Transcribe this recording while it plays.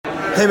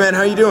Hey man,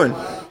 how you doing?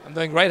 I'm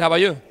doing great. How about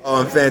you?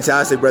 Oh, I'm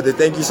fantastic, brother.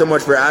 Thank you so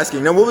much for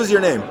asking. Now, what was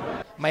your name?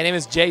 My name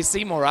is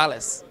JC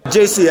Morales.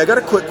 JC, I got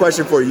a quick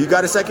question for you. You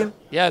got a second?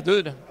 Yeah,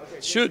 dude.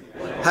 Shoot.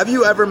 Have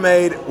you ever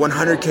made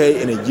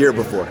 100K in a year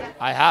before?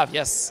 I have,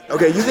 yes.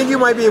 Okay, you think you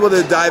might be able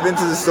to dive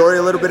into the story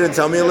a little bit and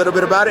tell me a little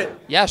bit about it?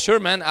 Yeah, sure,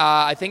 man.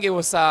 I think it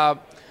was,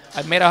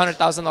 I made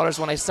 $100,000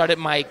 when I started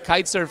my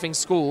kite surfing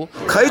school.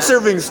 Kite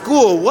surfing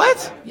school?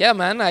 What? Yeah,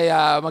 man.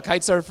 I'm a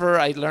kite surfer.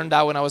 I learned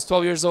that when I was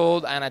 12 years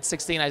old, and at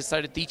 16 I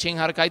started teaching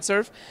how to kite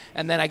surf.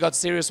 And then I got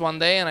serious one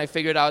day, and I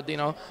figured out,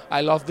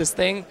 I love this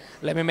thing.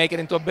 Let me make it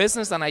into a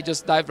business, and I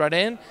just dived right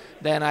in.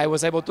 Then I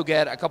was able to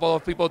get a couple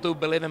of people to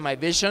believe in my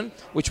vision,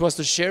 which was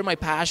to share my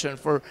passion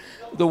for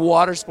the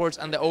water sports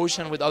and the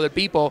ocean with other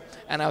people.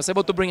 And I was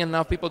able to bring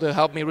enough people to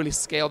help me really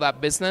scale that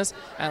business.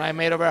 And I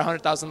made over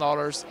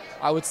 $100,000,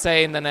 I would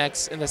say, in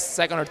the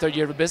second or third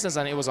year of the business,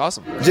 and it was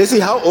awesome.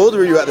 JC, how old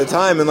were you at the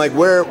time, and like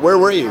where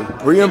were you?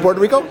 Were you in Puerto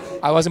Rico?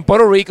 I was in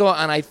Puerto Rico,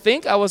 and I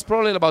think I was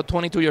probably about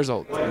 22 years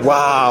old.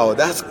 Wow,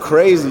 that's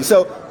crazy.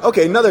 So,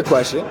 okay, another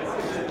question.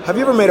 Have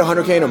you ever made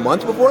 100K in a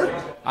month before?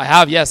 I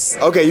have, yes.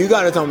 Okay, you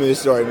got to tell me this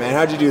story, man.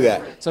 How'd you do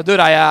that? So, dude,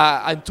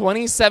 in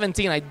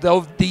 2017, I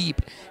dove deep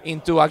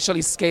into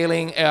actually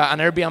scaling an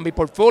Airbnb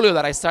portfolio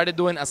that I started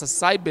doing as a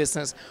side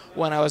business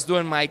when I was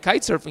doing my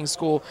kite surfing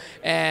school.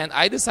 And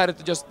I decided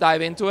to just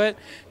dive into it.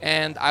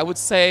 And I would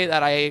say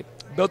that I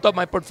built up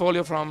my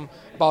portfolio from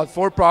about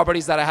 4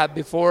 properties that I had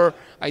before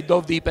I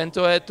dove deep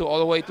into it to all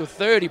the way to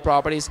 30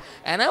 properties.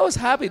 And I was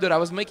happy, dude. I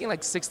was making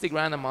like 60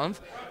 grand a month,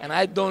 and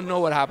I don't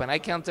know what happened. I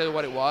can't tell you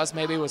what it was.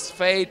 Maybe it was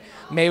fate.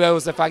 Maybe it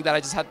was the fact that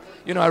I just had,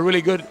 a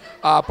really good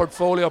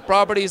portfolio of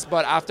properties.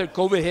 But after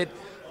COVID hit,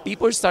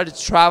 people started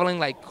traveling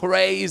like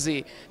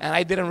crazy, and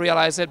I didn't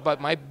realize it, but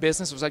my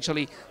business was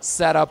actually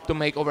set up to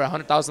make over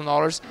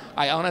 $100,000.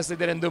 I honestly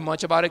didn't do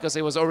much about it because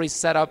it was already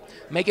set up,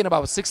 making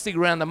about 60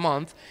 grand a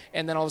month.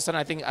 And then all of a sudden,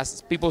 I think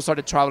as people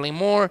started traveling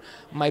more,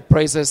 my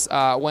prices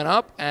went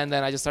up, and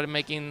then I just started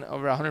making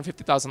over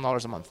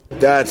 $150,000 a month.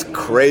 That's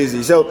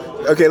crazy. So,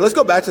 okay, let's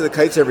go back to the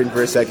kite surfing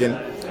for a second.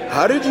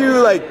 How did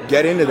you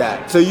get into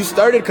that? So you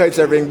started kite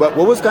surfing, but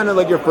what was kind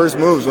of your first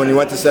moves when you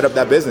went to set up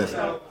that business?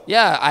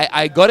 Yeah,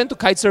 I got into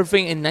kite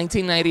surfing in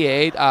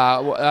 1998.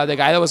 The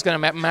guy that was going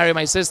to marry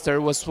my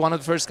sister was one of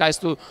the first guys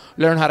to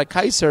learn how to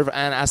kite surf.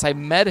 And as I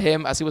met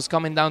him, as he was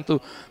coming down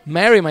to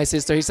marry my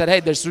sister, he said,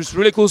 hey, there's this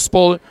really cool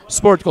sport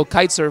called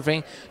kite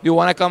surfing. Do you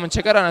want to come and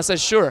check it out? And I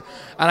said, sure.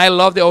 And I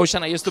love the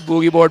ocean. I used to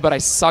boogie board, but I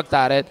sucked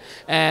at it.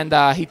 And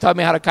he taught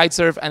me how to kite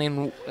surf. And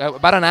in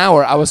about an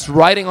hour, I was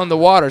riding on the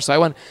water. So I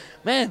went,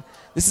 man,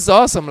 this is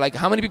awesome. Like,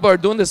 how many people are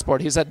doing this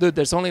sport? He said, dude,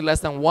 there's only less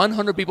than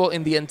 100 people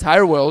in the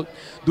entire world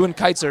doing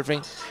kite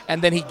surfing.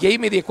 And then he gave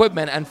me the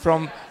equipment. And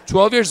from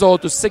 12 years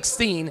old to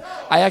 16,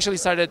 I actually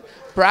started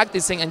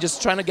practicing and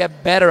just trying to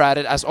get better at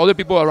it as other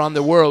people around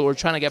the world were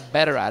trying to get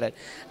better at it.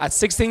 At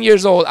 16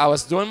 years old, I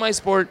was doing my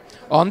sport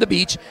on the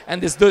beach,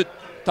 and this dude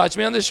touched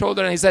me on the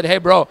shoulder, and he said, hey,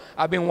 bro,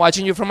 I've been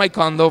watching you from my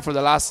condo for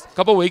the last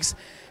couple weeks.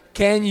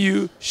 Can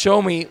you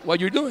show me what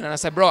you're doing? And I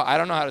said, bro, I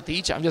don't know how to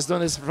teach. I'm just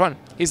doing this for fun.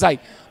 He's like,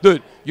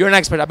 dude, you're an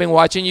expert. I've been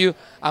watching you.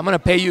 I'm going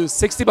to pay you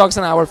 $60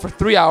 an hour for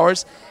 3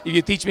 hours if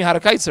you teach me how to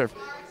kite surf.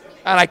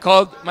 And I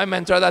called my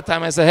mentor at that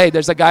time. I said, hey,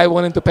 there's a guy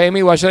willing to pay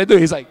me. What should I do?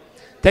 He's like,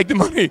 take the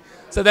money.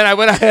 So then I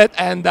went ahead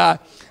and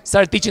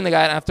started teaching the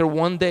guy. And after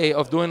one day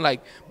of doing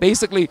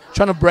basically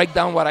trying to break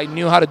down what I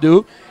knew how to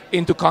do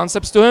into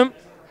concepts to him,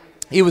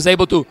 he was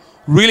able to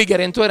really get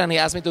into it, and he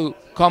asked me to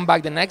come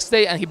back the next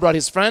day, and he brought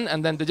his friend,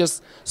 and then they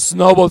just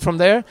snowballed from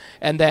there.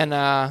 And then,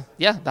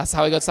 that's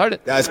how I got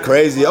started. That's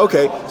crazy.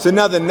 Okay, so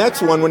now the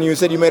next one, when you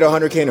said you made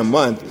 100K in a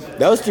month,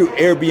 that was through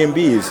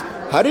Airbnbs.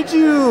 How did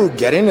you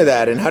get into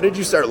that, and how did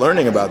you start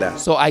learning about that?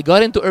 So I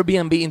got into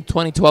Airbnb in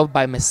 2012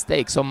 by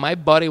mistake. So my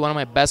buddy, one of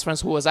my best friends,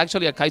 who was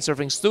actually a kite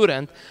surfing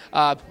student,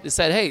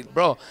 said, hey,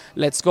 bro,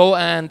 let's go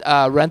and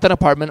rent an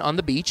apartment on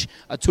the beach,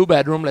 a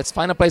 2-bedroom. Let's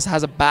find a place that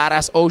has a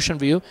badass ocean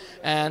view,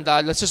 and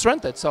let's just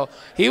rent it. So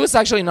he was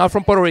actually not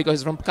from Puerto Rico.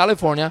 He's from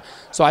California.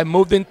 So I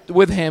moved in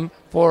with him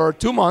for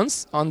 2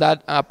 months on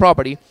that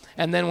property.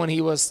 And then when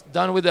he was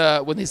done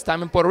with his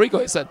time in Puerto Rico,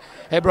 he said,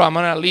 hey, bro, I'm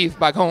going to leave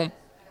back home.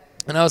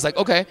 And I was like,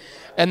 okay.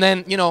 And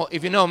then,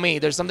 if you know me,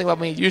 there's something about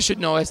me you should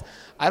know is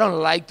I don't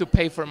like to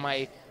pay for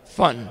my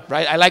fun,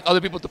 right? I like other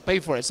people to pay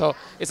for it. So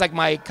it's like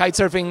my kite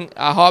surfing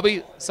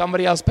hobby,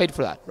 somebody else paid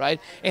for that,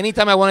 right?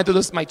 Anytime I wanted to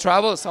do my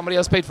travel, somebody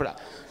else paid for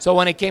that. So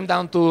when it came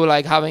down to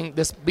having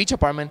this beach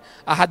apartment,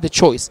 I had the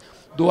choice.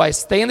 Do I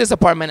stay in this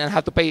apartment and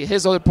have to pay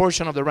his other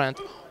portion of the rent,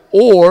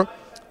 or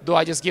do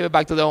I just give it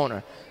back to the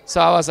owner? So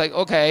I was like,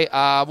 okay,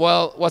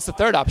 well, what's the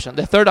third option?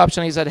 The third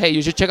option, he said, hey,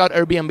 you should check out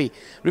Airbnb.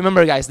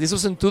 Remember, guys, this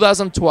was in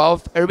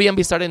 2012.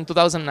 Airbnb started in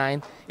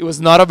 2009. It was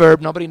not a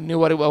verb. Nobody knew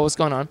what was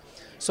going on.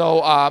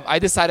 So I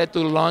decided to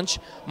launch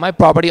my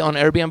property on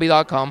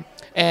Airbnb.com.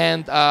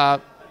 And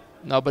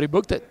Nobody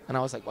booked it. And I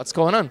was like, what's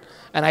going on?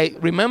 And I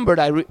remembered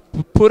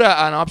put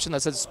an option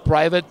that says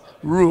private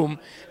room,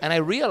 and I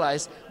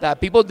realized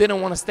that people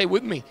didn't want to stay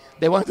with me.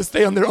 They wanted to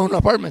stay on their own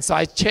apartment. So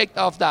I checked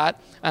off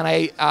that, and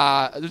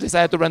I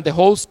decided to rent the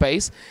whole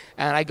space,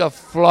 and I got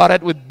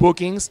flooded with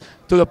bookings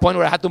to the point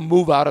where I had to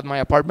move out of my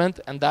apartment,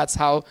 and that's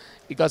how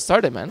it got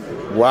started, man.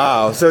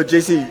 Wow. So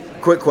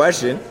JC, quick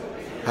question.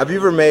 Have you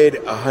ever made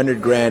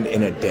 $100,000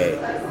 in a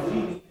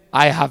day?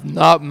 I have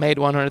not made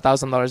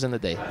 $100,000 in a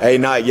day. Hey,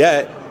 not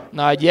yet.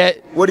 Not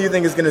yet. What do you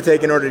think it's going to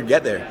take in order to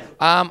get there?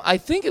 I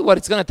think what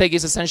it's going to take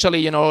is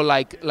essentially,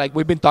 like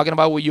we've been talking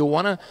about, where you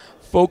want to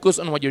focus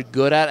on what you're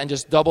good at and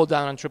just double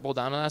down and triple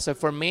down on that. So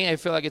for me, I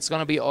feel like it's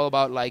going to be all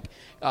about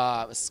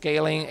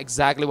scaling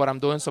exactly what I'm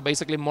doing. So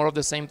basically more of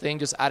the same thing,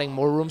 just adding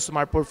more rooms to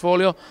my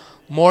portfolio.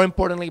 More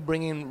importantly,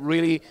 bringing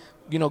really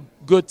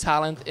good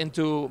talent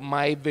into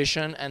my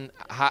vision and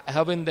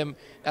helping them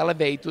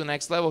elevate to the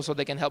next level so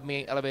they can help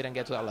me elevate and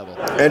get to that level.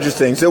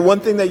 Interesting. So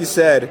one thing that you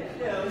said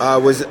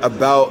was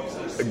about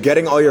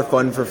getting all your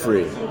fun for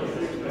free.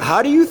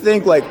 How do you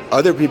think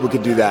other people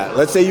could do that?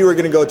 Let's say you were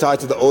going to go talk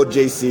to the old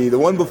JC, the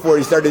one before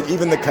he started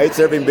even the kite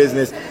surfing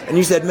business, and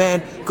you said,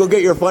 man, go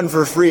get your fun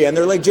for free. And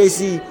they're like,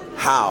 JC,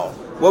 how?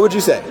 What would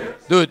you say?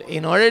 Dude,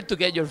 in order to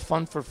get your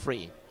fun for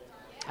free,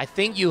 I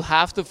think you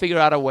have to figure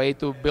out a way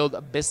to build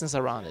a business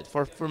around it.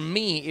 For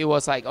me, it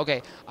was like,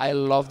 okay, I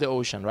love the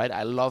ocean, right?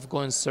 I love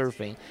going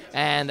surfing,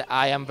 and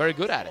I am very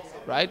good at it,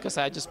 right? Because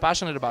I'm just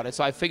passionate about it.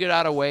 So I figured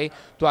out a way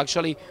to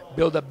actually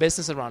build a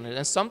business around it.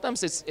 And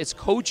sometimes it's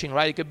coaching,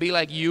 right? It could be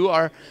like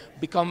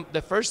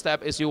the first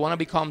step is you want to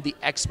become the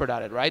expert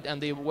at it, right? And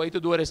the way to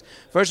do it is,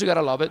 first you got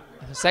to love it.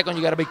 Second,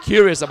 you got to be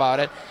curious about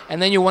it.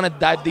 And then you want to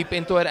dive deep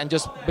into it and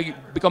just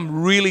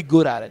become really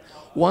good at it.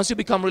 Once you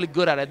become really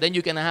good at it, then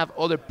you can have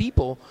other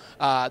people,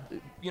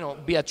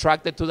 be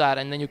attracted to that,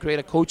 and then you create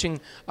a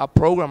coaching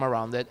program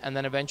around it, and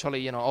then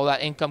eventually, all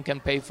that income can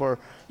pay for,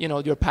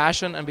 your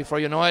passion, and before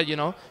you know it,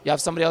 you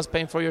have somebody else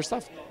paying for your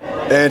stuff.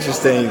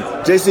 Interesting.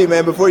 JC,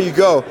 man, before you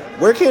go,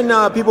 where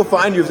can people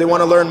find you if they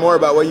want to learn more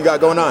about what you got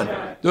going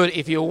on? Dude,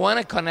 if you want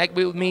to connect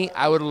with me,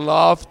 I would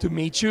love to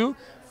meet you.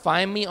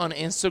 Find me on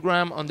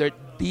Instagram under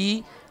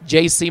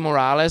JC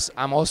Morales.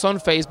 I'm also on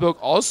Facebook.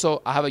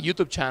 Also, I have a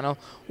YouTube channel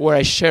where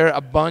I share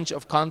a bunch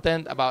of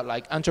content about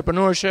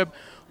entrepreneurship,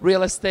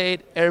 real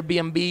estate,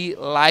 Airbnb,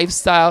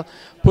 lifestyle.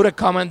 Put a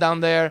comment down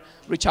there.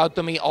 Reach out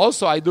to me.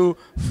 Also, I do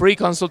free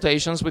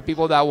consultations with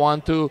people that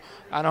want to,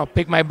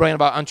 pick my brain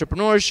about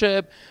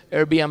entrepreneurship,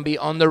 Airbnb,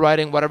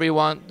 underwriting, whatever you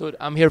want. Dude,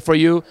 I'm here for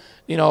you.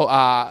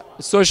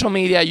 Social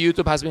media,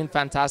 YouTube has been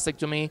fantastic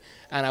to me,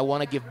 and I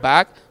want to give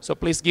back. So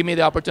please give me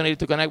the opportunity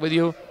to connect with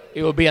you.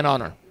 It will be an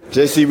honor.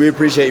 JC, we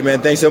appreciate you,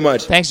 man. Thanks so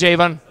much. Thanks,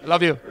 Javon.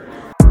 Love you.